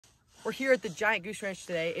We're here at the Giant Goose Ranch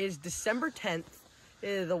today. It is December 10th.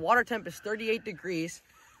 The water temp is 38 degrees.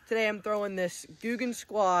 Today I'm throwing this Googan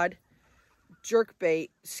Squad jerkbait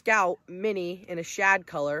Scout Mini in a shad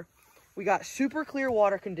color. We got super clear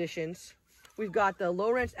water conditions. We've got the low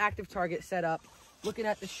wrench active target set up, looking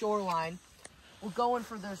at the shoreline. We're going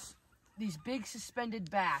for these big suspended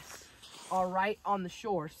bass are right on the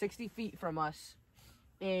shore, 60 feet from us,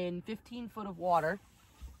 in 15 foot of water.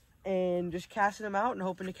 And just casting them out and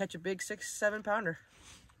hoping to catch a big 6-7 pounder.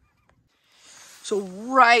 So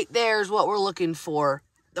right there is what we're looking for.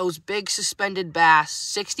 Those big suspended bass,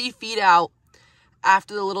 60 feet out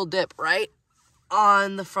after the little dip, right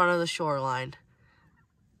on the front of the shoreline.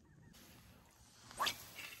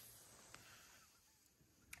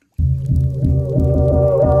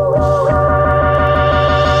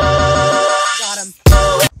 Got him.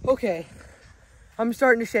 Okay. I'm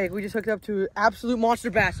starting to shake. We just hooked up to absolute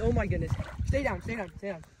monster bass. Oh my goodness. Stay down, stay down, stay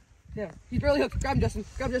down. Stay down. He's barely hooked. Grab him, Justin.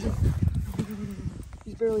 Grab Justin.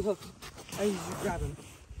 He's barely hooked. I need you to grab him.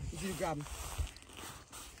 I need you to grab him.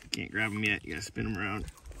 Can't grab him yet. You gotta spin him around.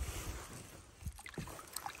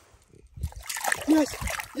 Yes!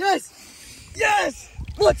 Yes! Yes!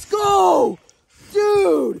 Let's go!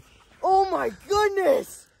 Dude! Oh my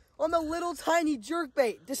goodness! On the little tiny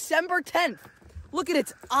jerkbait. December 10th. Look at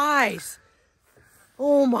its eyes.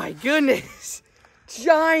 Oh my goodness.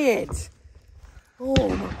 Giant. Oh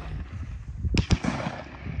my.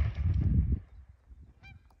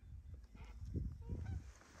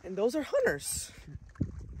 And those are hunters.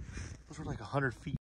 Those are like 100 feet.